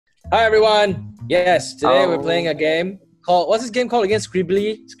Hi everyone. Yes, today we're playing a game called, what's this game called again?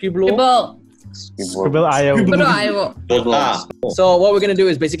 Scribbly? Scribble.io. So what we're gonna do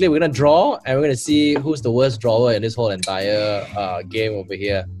is basically we're gonna draw and we're gonna see who's the worst drawer in this whole entire game over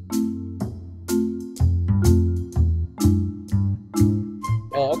here.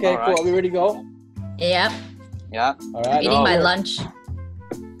 Oh, okay, cool. Are we ready to go? Yep. Yeah. All right. Eating my lunch.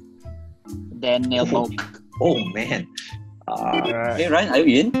 Daniel Book. Oh man. Hey Ryan, are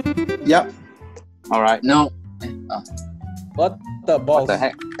you in? Yep. Alright. No. What the balls? What the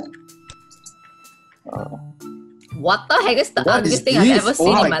heck? What the heck is the What ugliest is thing I've this? ever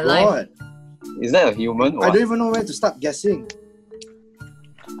seen in my life? Is that a human? Or I don't even know where to start guessing.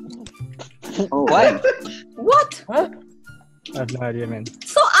 Oh, what? What? Huh? I have no idea, man.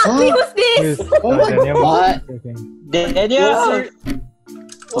 So ugly was this? Oh my Daniel. What? Okay. Daniel!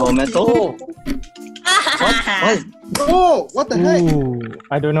 Oh, metal? What? Oh, what the heck? Ooh,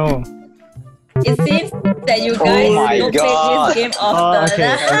 I don't know. It seems that you guys my don't God. play this game often.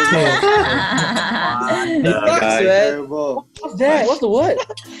 okay. Terrible. What's that? What's the word?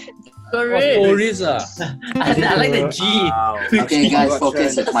 Correct. Enquiries. I like the G. Okay, guys,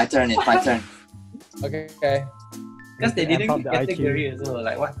 focus. It's my turn. It's my turn. Okay. Because they Amp didn't up give the IQ. category also,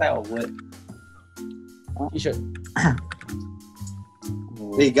 like what type of word? You should.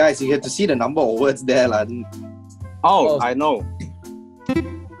 Hey guys, you get to see the number of words there, lah. Oh, I know.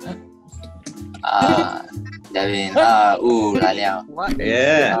 Devin. Ooh, la liao. What?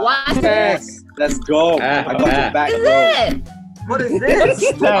 Yeah. What? Yes. Let's go. I got your back, Is bro. it? What is this?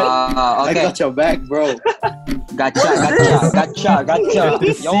 I Okay. got your back, bro. Gotcha. Yo.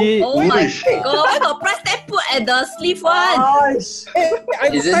 See, Oh my god, I got price tag put at the sleeve one. I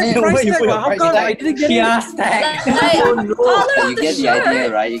Isn't typed it? price Where you tag, put but the how price come tag? I didn't get it? Kias tag. Like, color You of the get the idea,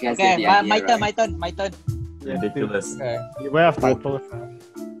 shirt. right? You guys Okay, get the idea, my right? turn. Ridiculous. Okay. where have typos?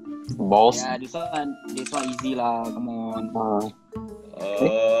 Balls. Yeah, this one easy lah. Come on.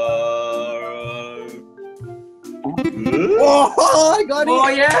 Oh, I got it. Oh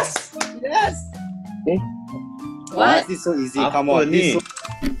yes! Yes. What? This is so easy. Apa Come on. ni?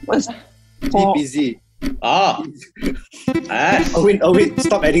 This is so easy. Ah. Oh wait.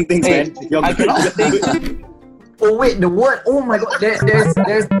 Stop adding things, man. You're I cannot think. Oh wait, the word. Oh my god, there are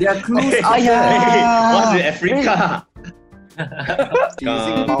clues out there. What's in Africa?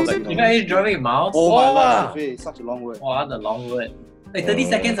 using mouse. You guys drawing a mouse? Oh my Oh. god, Sophie, such a long word. Wow, the long word. Like 30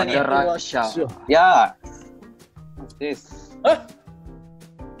 seconds only. Russia. Sure. Yeah. What's this?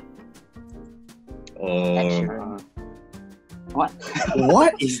 What?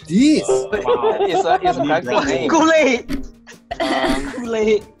 What is this? Wow. It's a character name. Kool-Aid.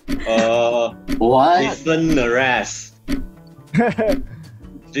 Kool-Aid. What? Listen the rest.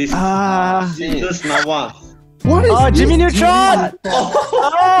 Jesus Nawak. What is this? Jimmy Neutron!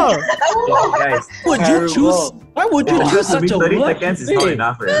 Guys, Would you choose? Why would you choose such a 30 word? seconds is not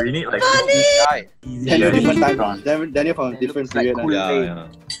enough. Right? We need like Daniel, different time. Daniel from a different period. Like Yeah.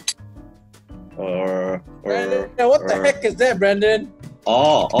 Brandon, what the heck is that, Brandon?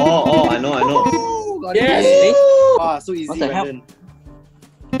 Oh, I know. Yes! Ah, so easy, What the hell? Brandon.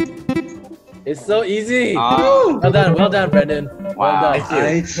 It's so easy. Ah. Well done, Brandon. Well Wow. done.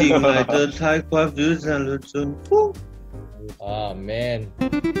 爱情来得太快，就像了春风。 Oh man.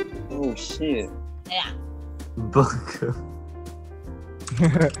 Oh shit. bunker.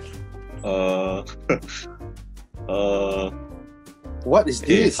 What is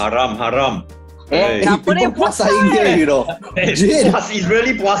this? Haram. Eh, Kenapa ni puasa India, you know? Jin. Puasa is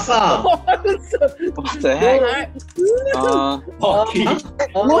really puasa. what the heck? Okay.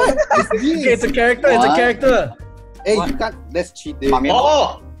 What is this? Okay, it's a character. It's a character. Hey, you can't. Let's cheat this.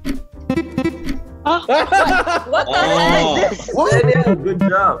 Oh. What the heck? What? Daniel, good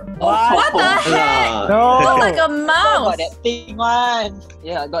job. What the heck? No! Looks like a I mouse. got that thing one.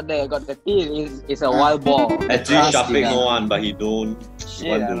 Yeah, I got the thing. It's a wild ball. Actually, Shafiq no one, but he don't.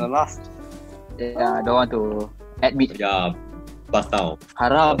 Shit, and the last. Yeah, I don't want to admit. Yeah, bust down.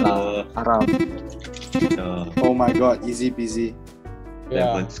 Haram lah. Haram. Oh my god, easy peasy.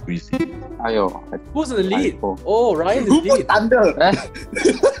 Yeah. Lemon squeezy. Ayo. Who's in the lead? Ayo. Oh, Ryan is Who lead. put thunder?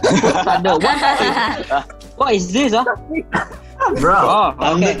 Thunder. What is this? Bro. Oh,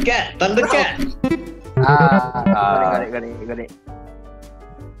 Thundercat. Got it.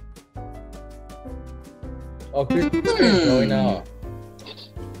 Oh, Chris is going now.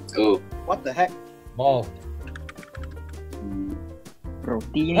 Oh. What the heck? Ball.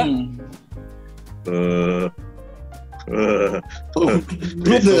 Roti ni. What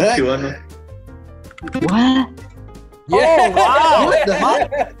the heck? What? Yeah. wow. What the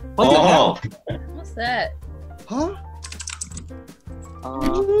heck? Oh. What's that? Huh?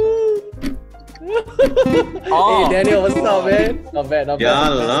 Uh, Hey Daniel, what's up, man? Not bad, not bad. Yeah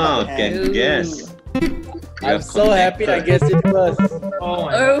lah, can guess. I'm so happy I guessed it first. Oh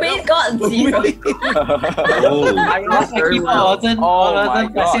my Erwin got 0. Oh, I lost my keyboard. I wasn't pressing. I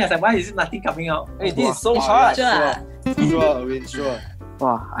God. was like, why is it nothing coming out? Hey, this is so hard. Sure, Win, sure.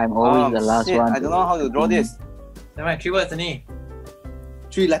 Wow, I'm always the last shit, one. I don't know how to draw this. Never mind, 3 words only.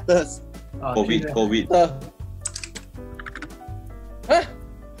 3 letters. COVID, COVID. Huh?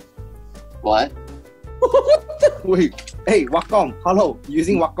 What? Wait, hey, Wacom, hello.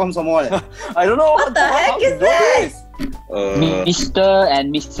 Using Wacom somewhere. I don't know What the heck is this? Mr.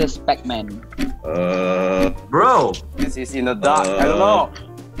 and Mrs. Pac-Man. Bro, this is in the dark. I don't know.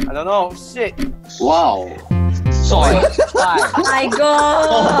 I don't know. Shit. Wow. Soy. Oh my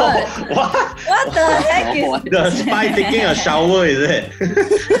god! What the heck is The spy taking a shower, is it?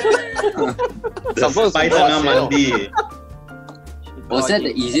 The spy tengah mandi. Was that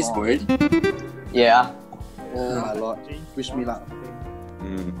the easiest word? Yeah. Oh my lord. Wish me luck.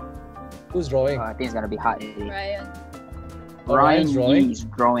 Who's drawing? I think it's gonna be hard. Ryan? Oh, Ryan's drawing? is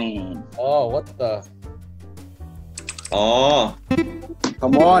drawing. Oh, what the? Oh,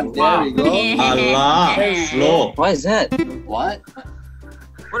 Come on, there we go. Allah, slow. What is that? What?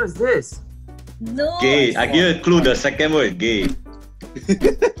 What is this? No. Gay. I give you a clue. The second word, gay.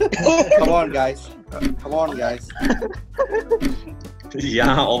 Come on, guys. Come on, guys.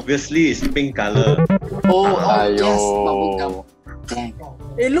 Yeah, obviously it's pink color. Oh, yes. Bubblegum. Dang.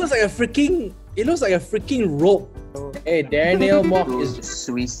 It looks like a freaking. It looks like a freaking rope. Hey, Daniel Mock is.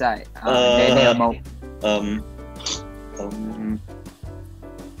 Suicide. Daniel Mo.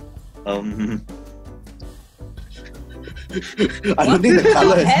 I don't think the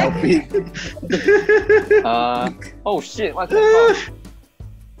color is helping. Oh shit, what's that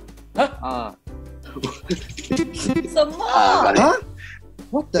called? Huh? Some more. Huh?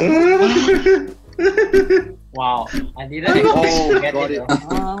 What the? Wow, I didn't expect to get got it. it.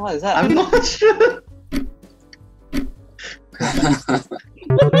 What is that? I'm not sure.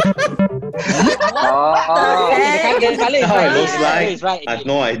 The color is How right. it looks like. It's right. I have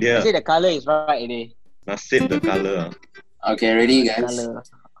no idea. See, the color is right. Must save the color. Okay, ready guys? Color.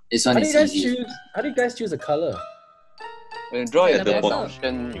 This How one do you is guys easy. choose? How do you guys choose a color? When you draw your the bottom.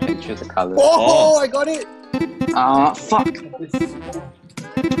 option, you can choose a color. Oh, I got it. Fuck.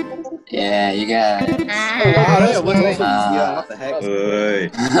 Yeah, you got it. Oh, wow, that was also easier. What the heck? Hey.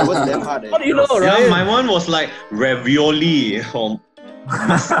 That was damn hard. How do you know, Yeah, right? my one was like ravioli or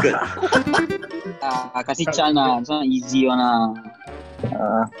muscat. Kasih Chan lah. It's not easy one lah.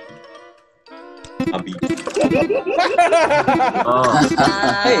 Abi.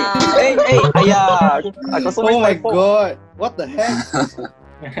 Hey, ayah. I got so Oh my many typos. god. What the heck?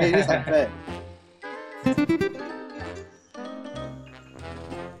 Hey, this is unfair.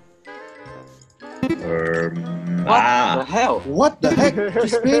 What the hell? What the heck?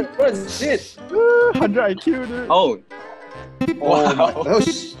 Crispin? What is it? 100 IQ, dude. Oh, Oh my. wow. Oh,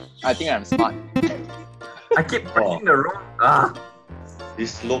 I think I'm smart. I keep pressing the wrong.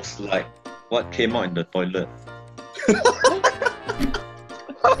 This looks like what came out in the toilet.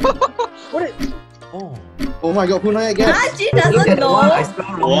 What is? Oh. Oh my god, Punai again. Jin doesn't know.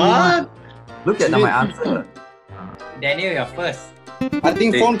 What? Look at my answer. Daniel, you're first. I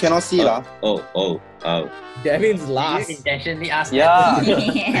think phone cannot see lah. Oh. Devin's Did you last. intentionally ask Yeah.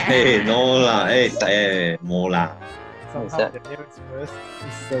 Hey, no lah. Hey, more lah. Somehow the nails first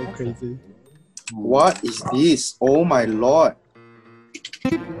is so crazy. What is this? Oh my lord.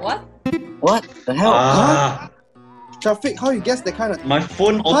 What? What the hell? Shafiq, how you guess that kind of... My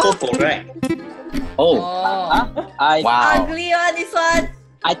phone autocorrect. Oh, Oh. Wow. Ugly one, this one.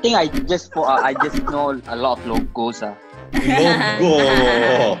 I think I just know a lot of logos. Logo.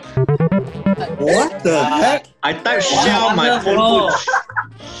 What the heck? I type shell, my phone put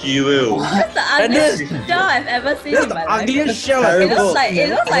Hero. That's the ugliest shell I've ever seen in my life. Ugliest shell. It looks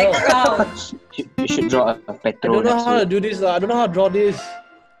like crown. You should draw a I petrol. don't know how to do this. I don't know how to draw this.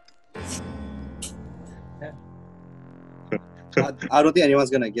 I don't think anyone's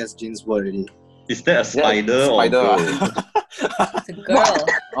gonna guess Jin's word already. Is that a spider or Spider. girl? It's a girl.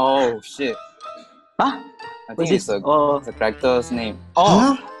 Oh shit. Huh? I What's think it's this? a character's name.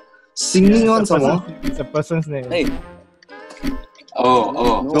 Huh? Singing on someone? It's a person's name. Hey.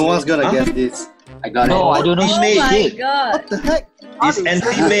 Oh. No one's gonna guess this. I got No, I don't know Oh my shit. god. What the heck? It's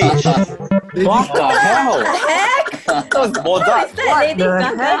anti-mage. What the hell? What the heck? That was Who Mozart. is that Lady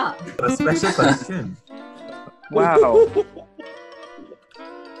Gaga? A special question. Wow.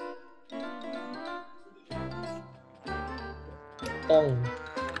 Tong.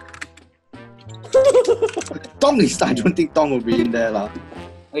 Tong is... I don't think Tong will be in there lah.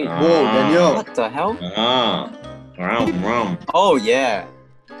 Wait, Whoa, Daniel. what the hell? Rum. Oh yeah,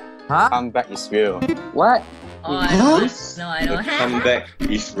 Huh? comeback is real. Oh, What? I know this. No, I The know. comeback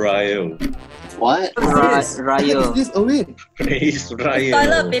Israel. What? What is Ryo. this, Owen? Israel.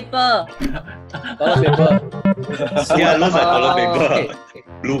 Toilet paper. Toilet paper. Yeah, looks like toilet paper. Okay.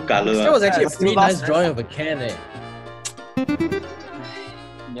 Blue color. That was actually a pretty Still nice last- drawing of a can, eh?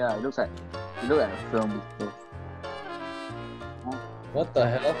 Yeah, it looks like a film. What the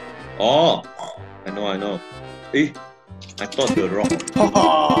hell? Oh, I know. Eh, I thought the rock.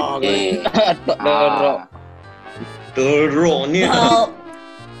 Oh, Hey. The rock ni. Oh,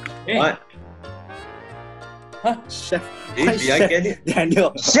 What? chef. Eh, did I get it?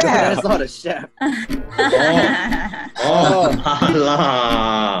 Daniel. Chef. That's not a chef. Oh,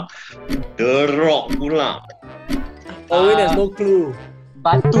 alah. The rock pula. Owen has no clue.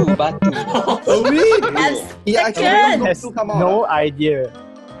 Batu. Owen! that's He actually second. has to come out. No idea.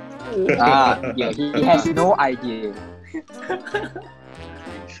 Yeah, he has no idea.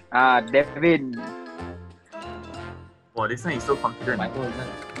 Devin. Wow, this one is so confident. Michael, isn't it?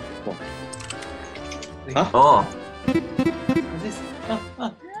 Oh,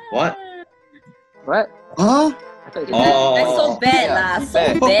 What? What? Huh? That's so bad lah.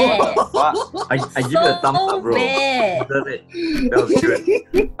 So bad. What? I give you a thumbs up, bro. Bad. Deserve it. That was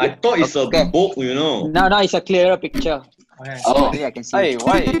good. I thought it's a Okay. book, you know. No, it's a clearer picture. Oh. Maybe I can see. Hey,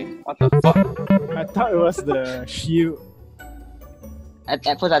 why? What the fuck? I thought it was the shield. At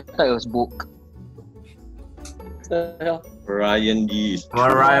first, I thought it was book. What the hell? Ryan Yeast.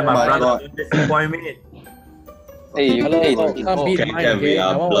 Alright, Oh my my brother, God. don't disappoint me. Hey, Hello, can't beat Okay, mine, we okay?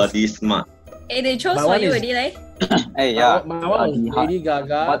 are My one was- bloody smart. Hey, they chose My for one you is- already, like. Hey, yeah. My one was Lady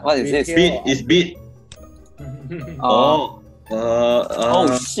Gaga. What is this? Beat is beat. Oh.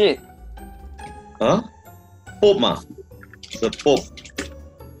 Oh, Shit. huh? Pope ma. It's a Pope.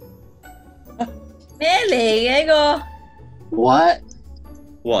 咩嚟嘅個？ What?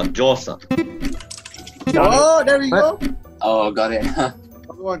 Wow, Jaws ah. Oh, there we go. Oh, got it. Come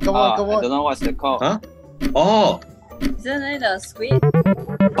on. I don't know what's the call. Huh? Oh, Isn't it the squid?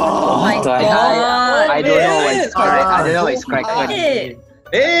 Oh, my God. god! I don't know what it's correct. I don't know what it's correct. Hey,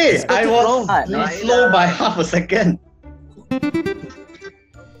 hey, I was wrong. slow by half a second.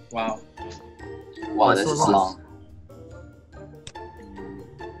 Wow. Wow, this is long.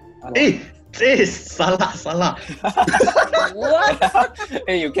 Hey, salah. what?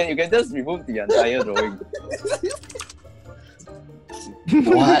 Hey, you can just remove the entire drawing.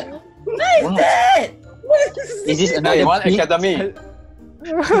 What? What is that? Is this another one academy?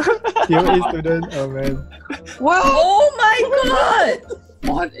 TOA student. Oh man. Oh my god!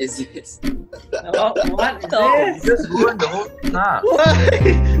 What is this? What is No. this? You just ruined the whole thing, huh?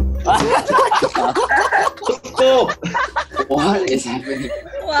 Stop. What is happening?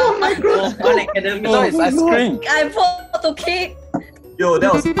 Wow, No, it's ice cream. I photo cake. Yo,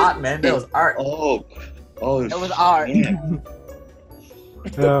 that was art, man. That was art. Oh, That was art.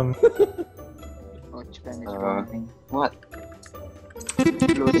 What?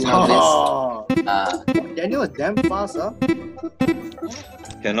 Oh. Uh, Daniel is damn fast, huh?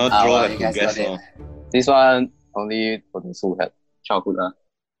 cannot draw well, have you to guys guess. got it. Oh. This one only for those who had childhood.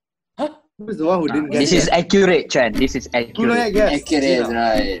 Who's the one who didn't get This it? is accurate, Chan. This is Who accurate. don't guess? Accurate,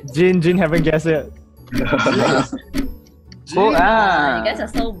 right? Jin haven't guessed it. Oh, You guys are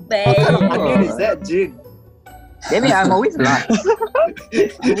so What kind of bad. onion is that, Jin? Damn it, I'm always last.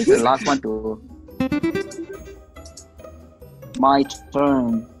 I'm always the last one to. My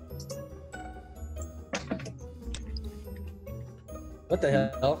turn. What the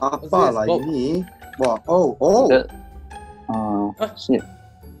hell? What's Apa this? lah Oh, ini? Wah, oh. The- shit.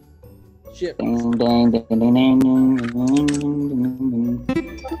 shit. Ding, ding, ding, ding, ding, ding, ding,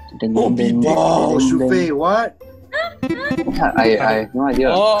 ding, Oh, ding, ding, wow, ding, Shufe, what? ding. I have no idea.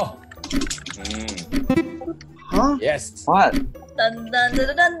 Oh, Huh? yes. What? Dun, dun,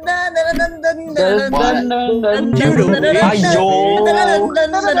 dun, dun, dun, dun, dun, dun, dun, There's dun, one. dun, You dun, know dun, dun, it. dun, Ayo. dun,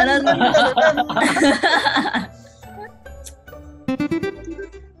 dun, dun, dun, dun, dun.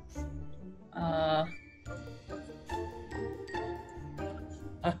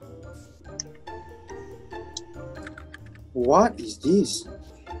 What is this?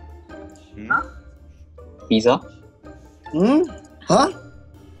 Pizza? Hmm? Huh?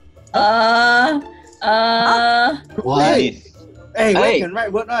 What? Hey, Hey. wait, can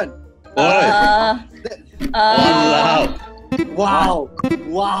write word on. Wow.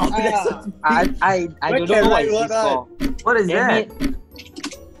 Wow. That's a I Where don't can know what I is write this for. What is Damn that?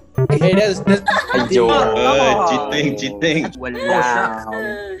 it. Hey, there's Cheating.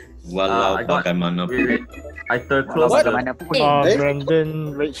 Walao. Walau I got- bagaimana. Wait. I third close What? the... Oh,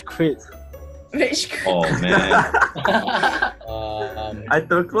 Brandon rage quit. Rich. Oh man. I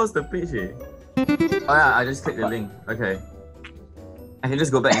third close the page. Oh yeah, I just clicked the link. Okay. I can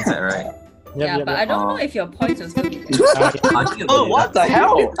just go back inside, right? Yeah, but I don't know if your points will still be there. Oh, what the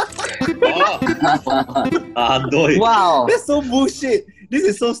hell? Adoy. Wow. That's so bullshit. This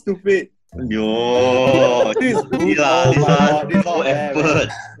is so stupid. Yo. This is no effort.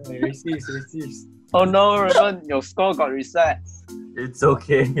 Receives. Oh no, Raven, your score got reset. It's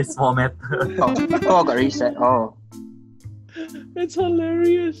okay. It's small matter. Oh, got reset. Oh. It's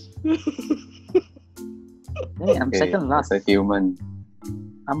hilarious. Hey, I'm second last. A human.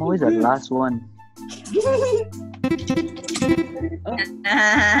 I'm always the last one.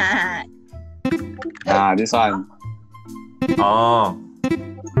 Ah, this one. Oh.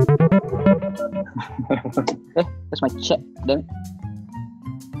 That's my check. Then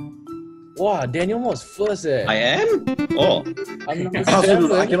Wow, Daniel was first I am? Oh. I'm number I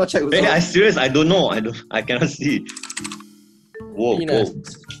 7. cannot check. Hey, I serious, I don't know. I cannot see. Whoa, Penis.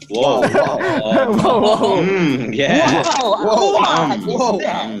 whoa. Whoa. Yeah. Whoa.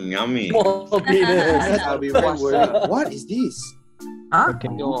 Yummy. More penis. I'll be very worried. What is this? Huh?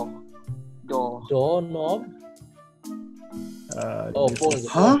 door. Doorknob. Oh, phone.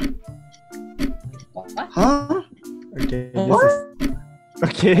 Huh? What? Huh? Okay. What?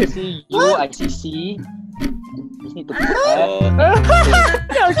 Okay. I see U, I see C. Just need to put Oh.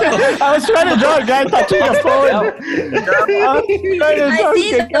 Okay. I was trying to draw a guy touching the phone. I see the word. I see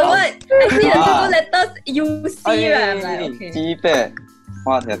the two letters you see. Right? I'm like, okay. 鸡背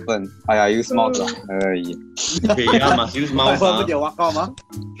What happened? I use mouse lah. Okay, yeah, must use mouse. Confirm dia Wacom ah.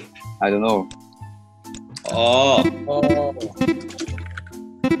 I don't know. Oh. Oh.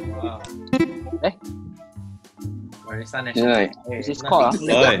 Yeah. Is this called?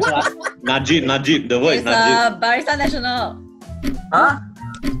 Oi. Najib. The word is It's Najib. Barista National. Huh?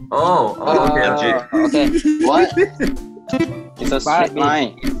 Oh, okay. Najib. Okay. What? It's a straight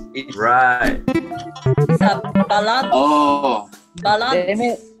line. Right. It's a balance. Oh. Balance. Damn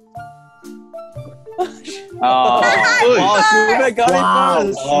it. Oh, Sube got it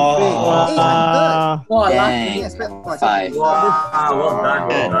first. Ah. Wow, Dang. Five.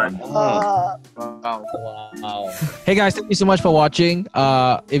 Well done. Wow. Hey guys, thank you so much for watching.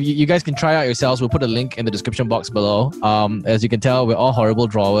 If you guys can try out yourselves, we'll put a link in the description box below. As you can tell, we're all horrible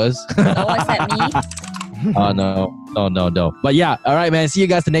drawers. Oh, except me. No. But yeah, all right, man. See you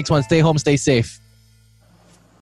guys the next one. Stay home, stay safe.